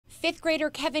Fifth grader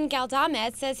Kevin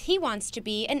Galdamed says he wants to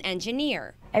be an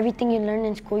engineer. Everything you learn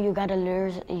in school, you gotta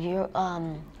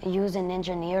learn, use an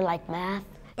engineer like math.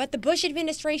 But the Bush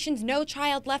administration's No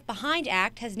Child Left Behind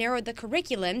Act has narrowed the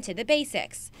curriculum to the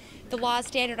basics. The law's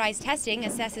standardized testing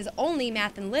assesses only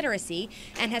math and literacy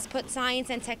and has put science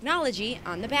and technology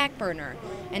on the back burner.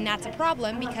 And that's a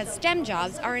problem because STEM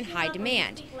jobs are in high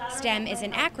demand. STEM is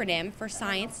an acronym for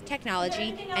science,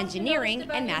 technology, engineering,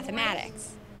 and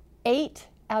mathematics. 8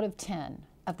 out of 10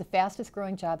 of the fastest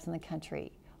growing jobs in the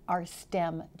country are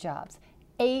STEM jobs.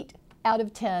 8 out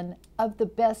of 10 of the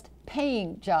best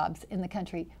paying jobs in the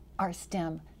country are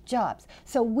STEM jobs.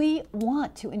 So we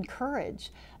want to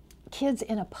encourage kids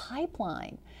in a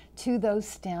pipeline to those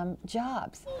STEM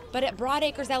jobs. But at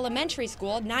Broadacres Elementary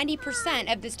School,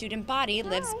 90% of the student body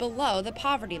lives below the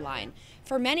poverty line.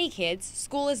 For many kids,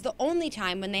 school is the only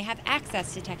time when they have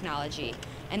access to technology,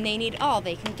 and they need all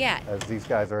they can get. As these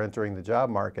guys are entering the job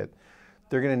market,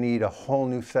 they're going to need a whole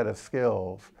new set of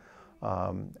skills,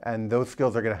 and those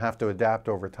skills are going to have to adapt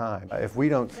over time. If we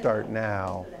don't start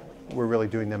now, we're really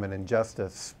doing them an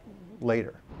injustice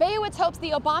later. Bayowitz hopes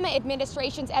the Obama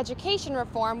administration's education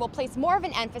reform will place more of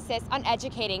an emphasis on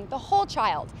educating the whole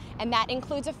child, and that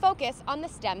includes a focus on the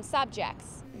STEM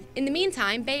subjects. In the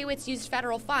meantime, Bayowitz used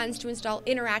federal funds to install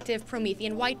interactive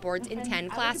Promethean whiteboards in 10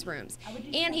 classrooms,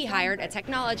 and he hired a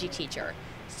technology teacher.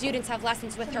 Students have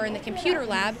lessons with her in the computer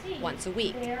lab once a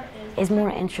week. It's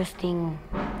more interesting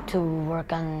to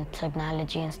work on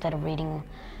technology instead of reading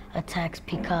a text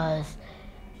because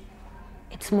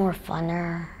it's more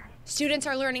funner. Students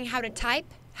are learning how to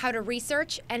type, how to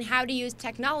research, and how to use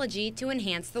technology to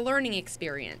enhance the learning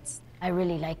experience. I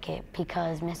really like it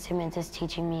because Ms. Simmons is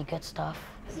teaching me good stuff.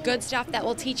 Good stuff that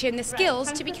will teach him the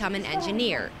skills to become an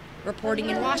engineer.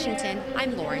 Reporting in Washington,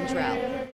 I'm Drell.